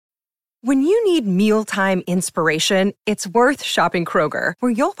When you need mealtime inspiration, it's worth shopping Kroger,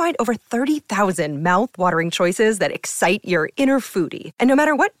 where you'll find over 30,000 mouth-watering choices that excite your inner foodie. And no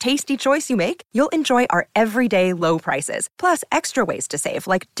matter what tasty choice you make, you'll enjoy our everyday low prices, plus extra ways to save,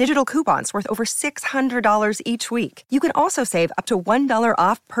 like digital coupons worth over $600 each week. You can also save up to $1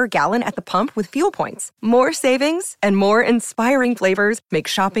 off per gallon at the pump with fuel points. More savings and more inspiring flavors make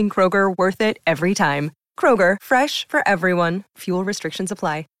shopping Kroger worth it every time. Kroger, fresh for everyone. Fuel restrictions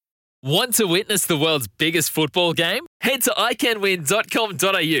apply. Want to witness the world's biggest football game? Head to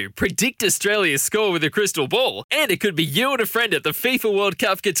iCanWin.com.au, predict Australia's score with a crystal ball, and it could be you and a friend at the FIFA World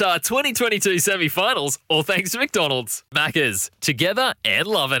Cup Qatar 2022 semi-finals, all thanks to McDonald's. Maccas, together and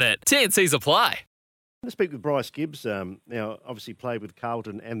loving it. TNCs apply. I'm going to speak with Bryce Gibbs. Now, obviously played with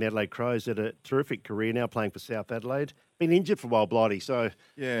Carlton and the Adelaide Crows, had a terrific career, now playing for South Adelaide. Been injured for a while, Blighty, so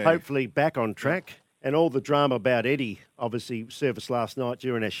hopefully back on track. And all the drama about Eddie obviously surfaced last night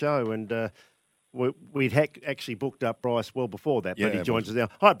during our show, and we'd actually booked up Bryce well before that, but he joins us now.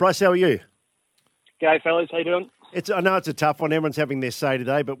 Hi, Bryce, how are you? G'day, fellas. How you doing? I know it's a tough one. Everyone's having their say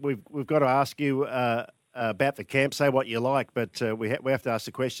today, but we've got to ask you about the camp. Say what you like, but we have to ask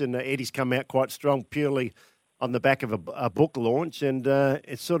the question. Eddie's come out quite strong purely on the back of a book launch, and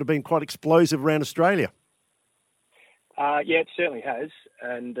it's sort of been quite explosive around Australia. Yeah, it certainly has,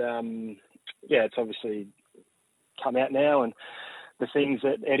 and it's obviously come out now, and the things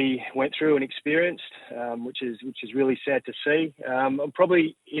that Eddie went through and experienced, which is really sad to see. I'm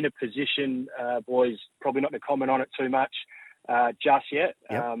probably in a position, boys, probably not to comment on it too much just yet.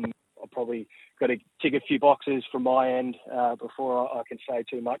 Yep. I've probably got to tick a few boxes from my end before I can say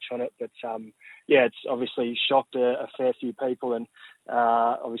too much on it. But it's obviously shocked a fair few people, and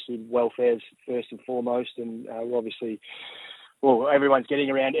obviously welfare's first and foremost, and we're obviously. Well, everyone's getting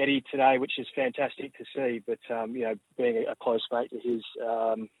around Eddie today, which is fantastic to see. But, being a close mate to his,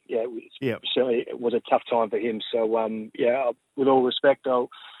 certainly it was a tough time for him. So, with all respect, I'll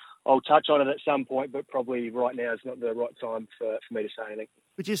touch on it at some point, but probably right now is not the right time for me to say anything.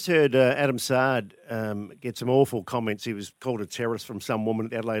 We just heard Adam Saad get some awful comments. He was called a terrorist from some woman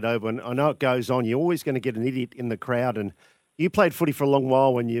at Adelaide Oval. And I know it goes on. You're always going to get an idiot in the crowd, and you played footy for a long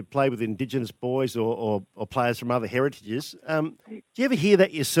while when you played with Indigenous boys or players from other heritages. Do you ever hear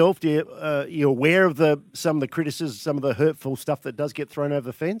that yourself? Are you aware of some of the criticism, some of the hurtful stuff that does get thrown over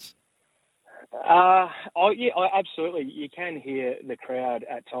the fence? Absolutely. You can hear the crowd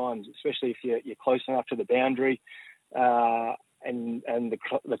at times, especially if you're close enough to the boundary, and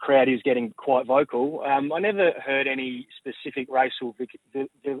the crowd is getting quite vocal. I never heard any specific racial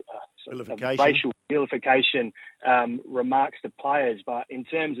vilification remarks to players, but in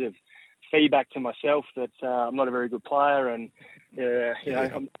terms of feedback to myself that I'm not a very good player and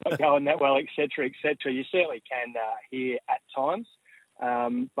I'm not going that well, etc., you certainly can hear at times.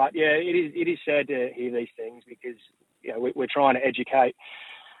 It is sad to hear these things because we're trying to educate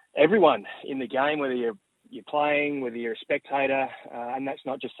everyone in the game, whether you're playing, whether you're a spectator, and that's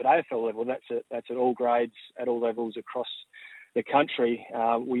not just at AFL level. That's at all grades, at all levels across the country.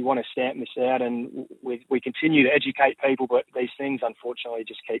 We want to stamp this out, and we continue to educate people, but these things unfortunately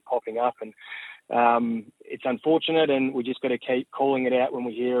just keep popping up, and it's unfortunate, and we just got to keep calling it out when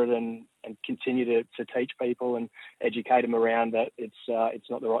we hear it, and continue to teach people and educate them around that it's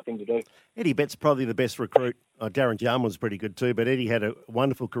not the right thing to do. Eddie Betts probably the best recruit. Darren Jarman was pretty good too, but Eddie had a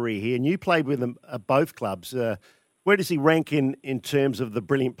wonderful career here, and you played with him at both clubs. Where does he rank in terms of the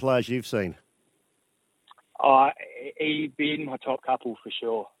brilliant players you've seen? He'd be in my top couple for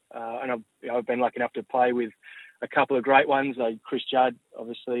sure, and I've been lucky enough to play with a couple of great ones. Like Chris Judd,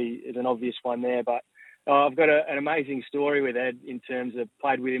 obviously, is an obvious one there, but I've got an amazing story with Ed in terms of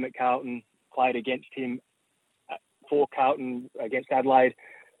played with him at Carlton, played against him for Carlton against Adelaide,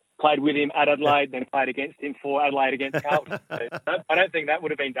 played with him at Adelaide, then played against him for Adelaide against Carlton. So I don't think that would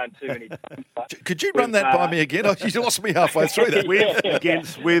have been done too many times. Could you run that by me again? You lost me halfway through that.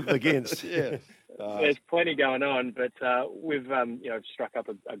 With, against. Yeah. There's plenty going on, but we've struck up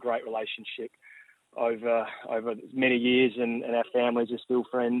a great relationship over many years, and our families are still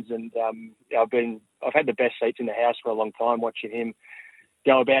friends. And I've had the best seats in the house for a long time, watching him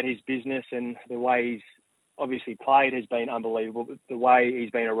go about his business, and the way he's obviously played has been unbelievable. But the way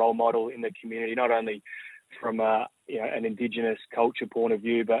he's been a role model in the community, not only from an Indigenous culture point of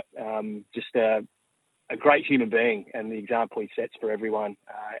view, but just a great human being, and the example he sets for everyone.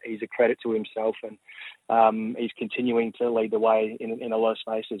 He's a credit to himself, and he's continuing to lead the way in a lot of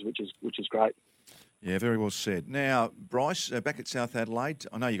spaces, which is great. Yeah, very well said. Now, Bryce, back at South Adelaide,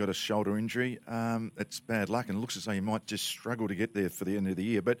 I know you got a shoulder injury. It's bad luck, and it looks as though you might just struggle to get there for the end of the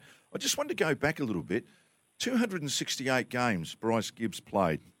year. But I just wanted to go back a little bit. 268 games Bryce Gibbs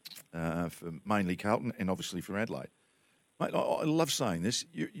played. for mainly Carlton and obviously for Adelaide. Mate, I love saying this.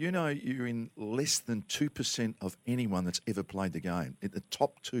 You know, you're in less than 2% of anyone that's ever played the game. In the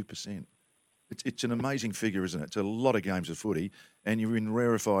top 2%. It's an amazing figure, isn't it? It's a lot of games of footy, and you're in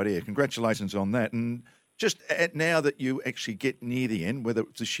rarefied air. Congratulations on that. And just now that you actually get near the end, whether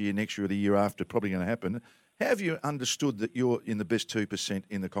it's this year, next year, or the year after, probably going to happen, have you understood that you're in the best 2%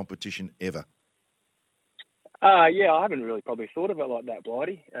 in the competition ever? Yeah, I haven't really probably thought of it like that,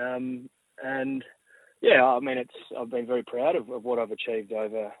 Blighty. And yeah, I mean, I've been very proud of what I've achieved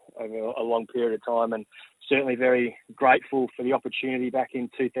over a long period of time, and certainly very grateful for the opportunity back in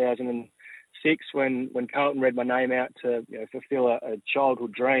 2006 when Carlton read my name out to fulfil a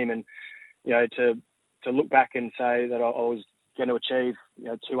childhood dream, and to look back and say that I was going to achieve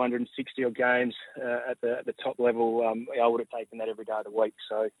 260 odd games at the top level. I would have taken that every day of the week.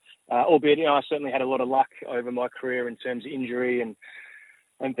 So, albeit I certainly had a lot of luck over my career in terms of injury and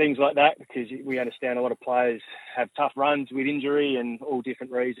things like that, because we understand a lot of players have tough runs with injury and all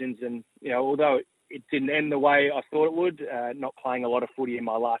different reasons. And, although it didn't end the way I thought it would, not playing a lot of footy in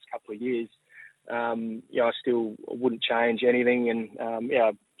my last couple of years, I still wouldn't change anything. And,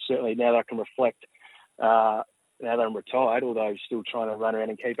 certainly now that I can reflect, now that I'm retired, although still trying to run around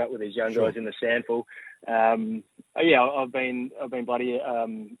and keep up with these young guys in the SANFL, I've been bloody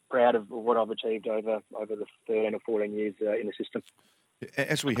proud of what I've achieved over the 13 or 14 years in the system.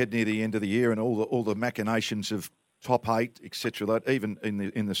 As we head near the end of the year and all the machinations of top 8, etc., even in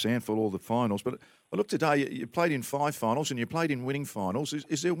the SANFL, all the finals. But I look today, you played in 5 finals and you played in winning finals.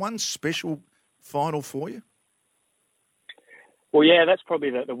 Is there one special final for you? Well, yeah, that's probably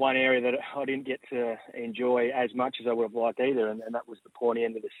the one area that I didn't get to enjoy as much as I would have liked either, and that was the pointy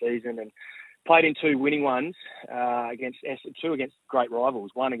end of the season. And played in 2 winning ones against 2 against great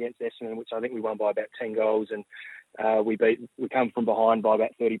rivals. One against Essendon, which I think we won by about 10 goals, and we come from behind by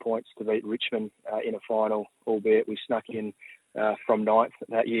about 30 points to beat Richmond in a final, albeit we snuck in from 9th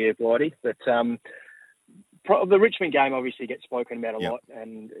that year, Blighty. But the Richmond game obviously gets spoken about a lot,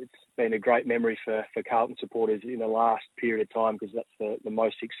 and it's been a great memory for Carlton supporters in the last period of time, because that's the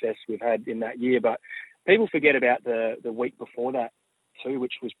most success we've had in that year. But people forget about the week before that too,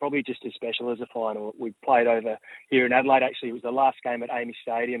 which was probably just as special as a final. We played over here in Adelaide. Actually, it was the last game at Amy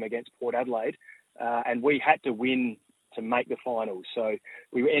Stadium against Port Adelaide, and we had to win to make the finals. So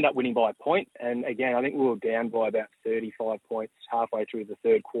we ended up winning by a point. And again, I think we were down by about 35 points halfway through the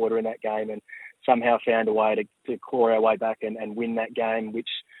third quarter in that game, and somehow found a way to claw our way back and win that game, which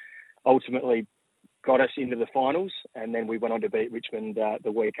ultimately got us into the finals. And then we went on to beat Richmond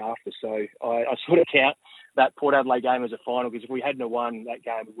the week after. So I sort of count that Port Adelaide game as a final, because if we hadn't won that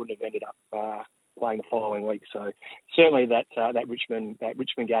game, we wouldn't have ended up playing the following week. So certainly that Richmond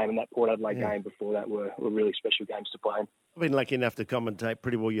game and that Port Adelaide game before that were really special games to play in. I've been lucky enough to commentate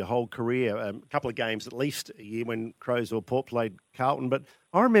pretty well your whole career, a couple of games at least a year when Crows or Port played Carlton. But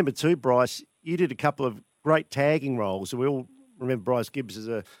I remember too, Bryce, you did a couple of great tagging roles. We all remember Bryce Gibbs as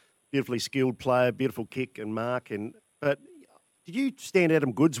a beautifully skilled player, beautiful kick and mark. But did you stand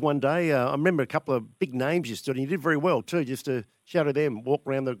Adam Goodes one day? I remember a couple of big names you stood, and you did very well too, just to shadow them, walk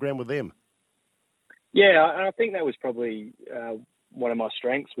around the ground with them. Yeah, I think that was probably one of my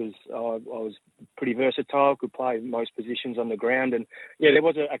strengths. Was I was pretty versatile, could play most positions on the ground, and yeah, there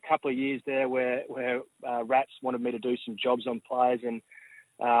was a couple of years there where Rats wanted me to do some jobs on players, and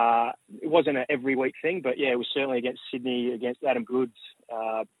it wasn't an every week thing, but yeah, it was certainly against Sydney, against Adam Goodes,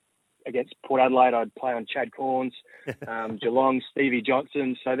 against Port Adelaide. I'd play on Chad Corns, Geelong, Stevie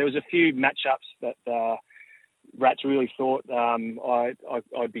Johnson. So there was a few matchups that Rats really thought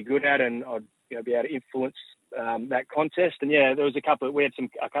I'd be good at, and I'd be able to influence that contest. And yeah, there was we had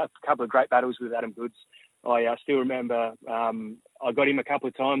a couple of great battles with Adam Goodes. I still remember I got him a couple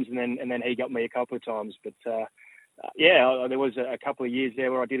of times, and then he got me a couple of times. But there was a couple of years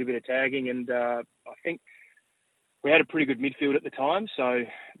there where I did a bit of tagging, and I think we had a pretty good midfield at the time. So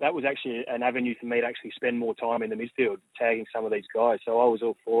that was actually an avenue for me to actually spend more time in the midfield, tagging some of these guys. So I was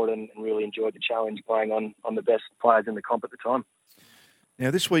all for it and really enjoyed the challenge playing on the best players in the comp at the time. Now,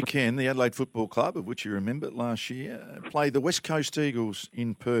 this weekend, the Adelaide Football Club, of which you remember last year, played the West Coast Eagles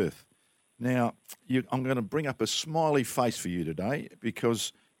in Perth. Now, I'm going to bring up a smiley face for you today,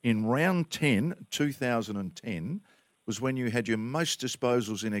 because in round 10, 2010, was when you had your most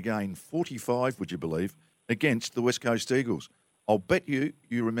disposals in a game, 45, would you believe, against the West Coast Eagles. I'll bet you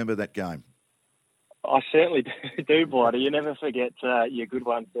remember that game. I certainly do, Blighty. You never forget your good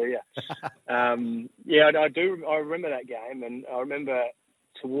ones, do you? I do. I remember that game, and I remember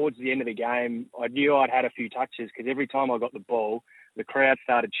towards the end of the game, I knew I'd had a few touches, because every time I got the ball, the crowd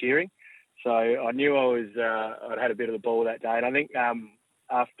started cheering. So I knew I'd had a bit of the ball that day. And I think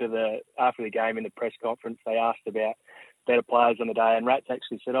after the game in the press conference, they asked about better players on the day, and Rats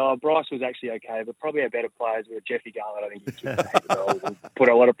actually said, Bryce was actually okay, but probably our better players were Jeffy Garland. I think he kicked the goals and put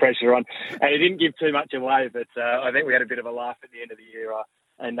a lot of pressure on, and he didn't give too much away, but I think we had a bit of a laugh at the end of the year.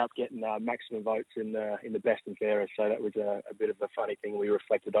 Ended up getting maximum votes in the best and fairest, so that was a bit of a funny thing we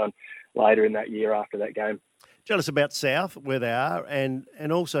reflected on later in that year after that game. Tell us about South, where they are, and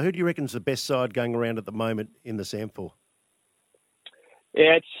also who do you reckon is the best side going around at the moment in the SANFL?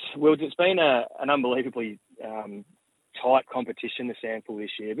 Yeah, it's been an unbelievably tight competition, the SANFL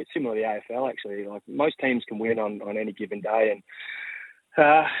this year, a bit similar to the AFL actually. Like most teams can win on any given day, and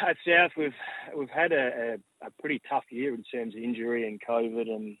at South we've had a pretty tough year in terms of injury and COVID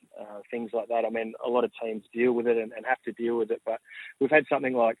and things like that. I mean, a lot of teams deal with it and have to deal with it, but we've had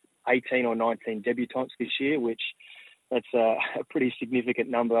something like 18 or 19 debutants this year, which that's a pretty significant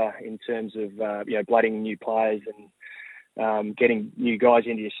number in terms of blooding new players and getting new guys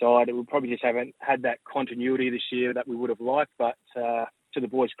into your side. We probably just haven't had that continuity this year that we would have liked, but to the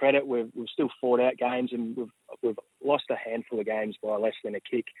boys' credit, we've still fought out games, and we've lost a handful of games by less than a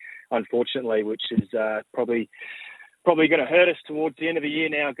kick, unfortunately, which is probably going to hurt us towards the end of the year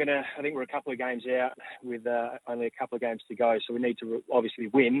now. I think we're a couple of games out with only a couple of games to go, so we need to obviously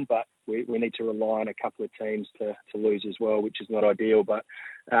win, but we need to rely on a couple of teams to lose as well, which is not ideal. But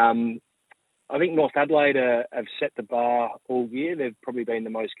I think North Adelaide have set the bar all year. They've probably been the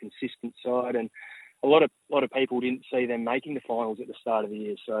most consistent side, and a lot of people didn't see them making the finals at the start of the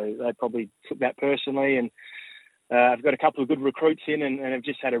year, so they probably took that personally. And I've got a couple of good recruits in, and have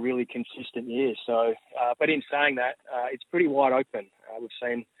just had a really consistent year. So, but in saying that, it's pretty wide open. We've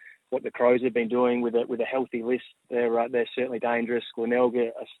seen what the Crows have been doing with a healthy list. They're certainly dangerous. Glenelga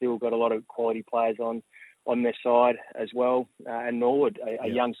have still got a lot of quality players on their side as well, and Norwood, a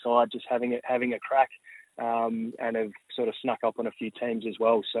young side, just having a crack. And have sort of snuck up on a few teams as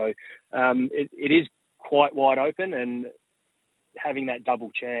well. So it is quite wide open, and having that double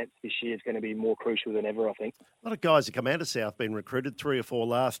chance this year is going to be more crucial than ever, I think. A lot of guys that come out of South been recruited, 3 or 4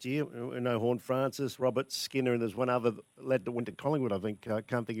 last year. We know Horn Francis, Robert Skinner, and there's one other lad that went to Collingwood, I think. I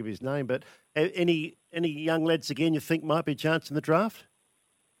can't think of his name. But any young lads, again, you think might be a chance in the draft?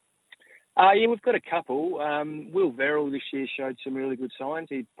 Yeah, we've got a couple. Will Verrill this year showed some really good signs.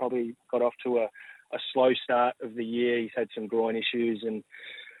 He probably got off to a slow start of the year. He's had some groin issues, and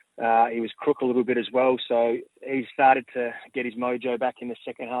he was crook a little bit as well. So he started to get his mojo back in the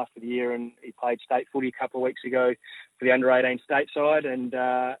second half of the year, and he played state footy a couple of weeks ago for the under-18 state side. And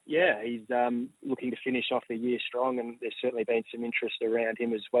he's looking to finish off the year strong, and there's certainly been some interest around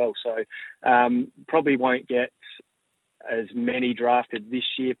him as well. So probably won't get as many drafted this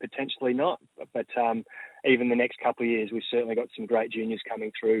year, potentially not. But even the next couple of years, we've certainly got some great juniors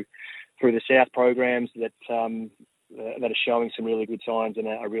coming through the South programs that are showing some really good signs and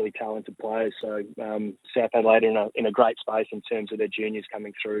are really talented players. So South Adelaide are in a great space in terms of their juniors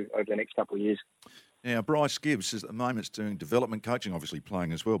coming through over the next couple of years. Now, Bryce Gibbs is at the moment doing development coaching, obviously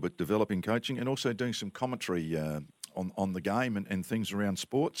playing as well, but developing coaching and also doing some commentary on the game and things around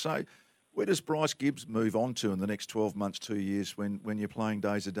sport. So where does Bryce Gibbs move on to in the next 12 months, 2 years when your playing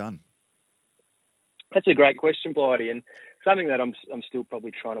days are done? That's a great question, Blighty, and something that I'm still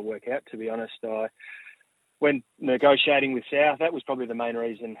probably trying to work out, to be honest. When negotiating with South, that was probably the main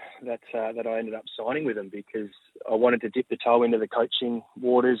reason that I ended up signing with them, because I wanted to dip the toe into the coaching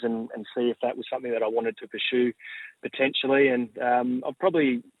waters and see if that was something that I wanted to pursue potentially. And I've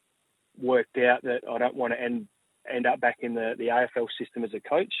probably worked out that I don't want to end up back in the AFL system as a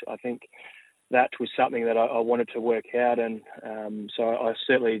coach. I think that was something that I wanted to work out, and so I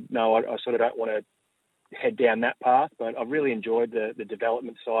certainly know I sort of don't want to head down that path, but I've really enjoyed the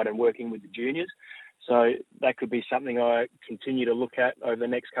development side and working with the juniors. So that could be something I continue to look at over the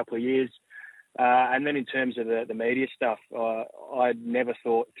next couple of years. And then in terms of the media stuff, I'd never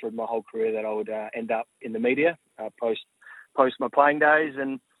thought through my whole career that I would end up in the media post my playing days.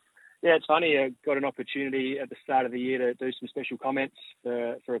 And yeah, it's funny, I got an opportunity at the start of the year to do some special comments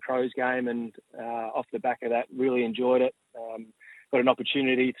for a Crows game, and off the back of that, really enjoyed it. Got an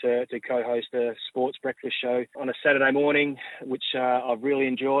opportunity to co-host a sports breakfast show on a Saturday morning, which I've really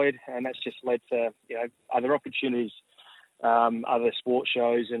enjoyed, and that's just led to other opportunities, other sports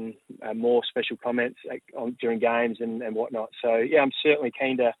shows, and more special comments during games and whatnot. So yeah, I'm certainly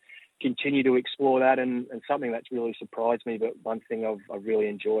keen to continue to explore that, and something that's really surprised me, but one thing I've really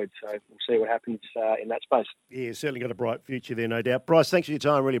enjoyed. So we'll see what happens in that space. Yeah, certainly got a bright future there, no doubt. Bryce, thanks for your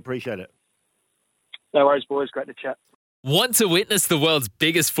time. Really appreciate it. No worries, boys. Great to chat. Want to witness the world's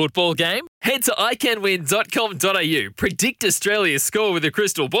biggest football game? Head to iCanWin.com.au, predict Australia's score with a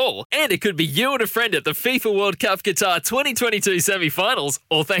crystal ball, and it could be you and a friend at the FIFA World Cup Qatar 2022 semi-finals,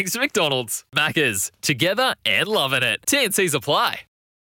 all thanks to McDonald's. Maccas, together and loving it. TNCs apply.